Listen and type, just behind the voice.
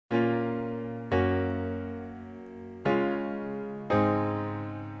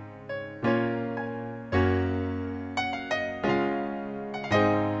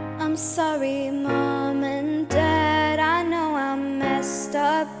I'm sorry, Mom and Dad, I know I messed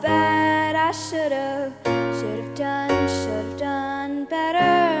up bad. I should've done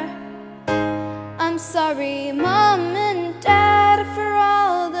better. I'm sorry, Mom and Dad, for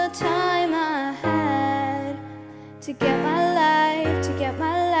all the time I had to get my life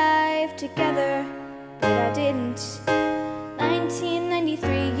together, but I didn't.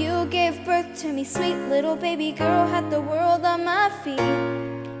 1993, you gave birth to me, sweet little baby girl, had the world on my feet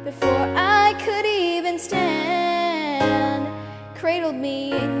before I could even stand. Cradled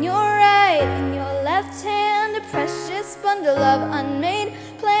me in your right, in your left hand, a precious bundle of unmade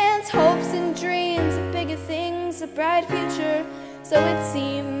plans, hopes and dreams of bigger things, a bright future, so it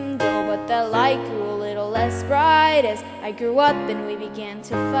seemed. Oh, but that light grew a little less bright as I grew up and we began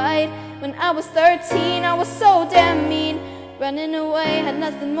to fight. When I was 13, I was so damn mean, running away, had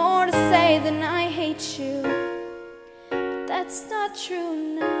nothing more to say than I hate you. But that's not true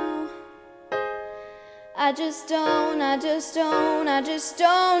now. I just don't know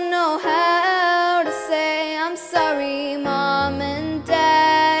how to say I'm sorry, Mom and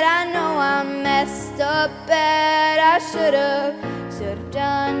Dad. I know I messed up bad. I should've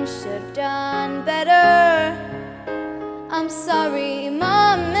done better. I'm sorry,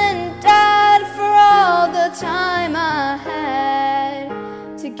 Mom and Dad, for all the time I had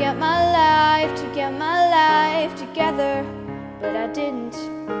to get my life together, but I didn't.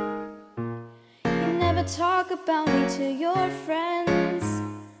 You never talk about me to your friends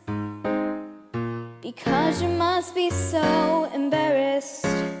because you must be so embarrassed.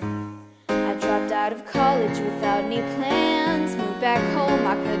 I dropped out of college without any plans, moved back home,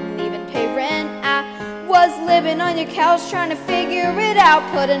 I couldn't even pay rent. I was living on your couch trying to figure it out,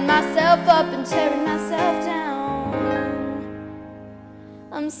 putting myself up and tearing myself down.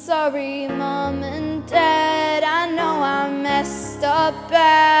 I'm sorry, Mom and Dad, I know I messed up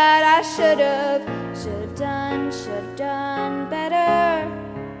bad. I should've done better.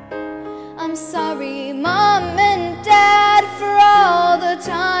 I'm sorry, Mom and Dad, for all the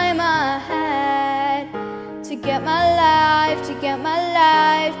time I had to get my life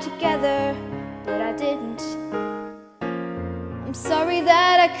together, but I didn't. I'm sorry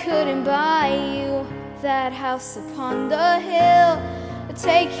that I couldn't buy you that house upon the hill, or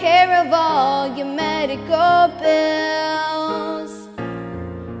take care of all your medical bills.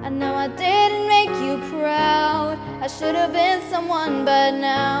 I know I didn't make you proud, I should have been someone, but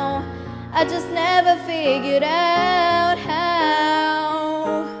now I just never figured out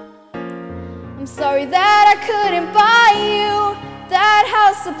how. I'm sorry that I couldn't buy you that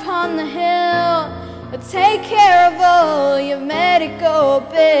house upon the hill, or take care of all your medical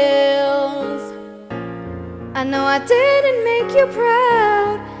bills. I know I didn't make you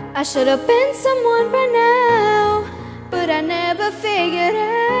proud, I should have been someone by now, but I never figured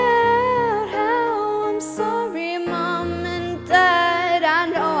out how. I'm sorry, Mom and Dad, I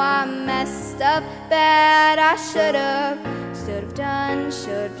know I messed up bad. I should have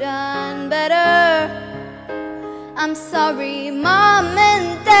done better. I'm sorry, Mom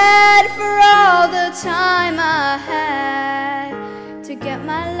and Dad, for all the time I had to get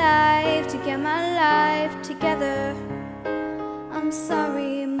my life together. I'm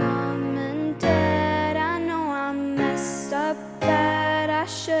sorry, Mom and Dad, I know I messed up bad. I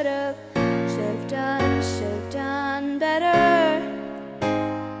should have done better.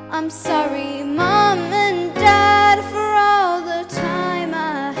 I'm sorry, Mom and Dad, for all the time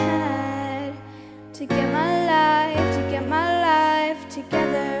I had to get my life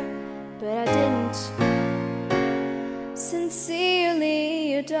together, but I didn't.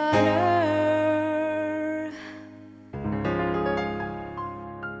 Sincerely, your daughter.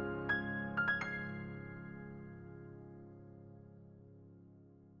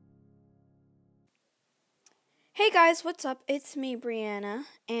 Hey guys, what's up? It's me, Brianna,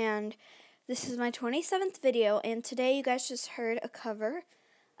 and this is my 27th video, and today you guys just heard a cover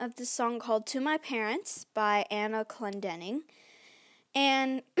of the song called To My Parents by Clendening.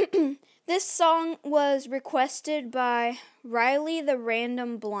 And this song was requested by Riley the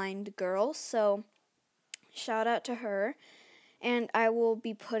Random Blind Girl, so shout out to her, and I will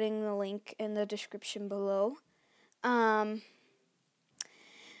be putting the link in the description below.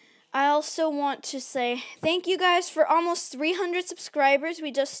 I also want to say thank you guys for almost 300 subscribers.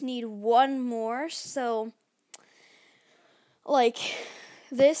 We just need one more, so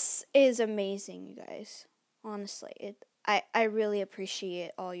this is amazing, you guys. Honestly, I really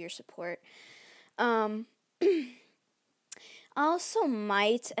appreciate all your support. I also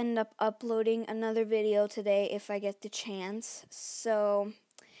might end up uploading another video today if I get the chance, so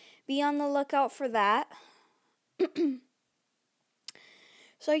be on the lookout for that.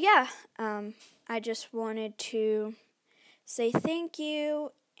 So yeah, I just wanted to say thank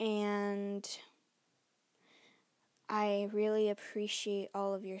you, and I really appreciate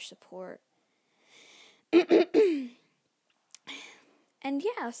all of your support. And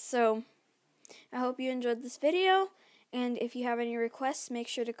yeah, so I hope you enjoyed this video, and if you have any requests, make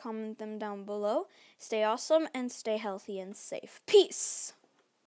sure to comment them down below. Stay awesome and stay healthy and safe. Peace!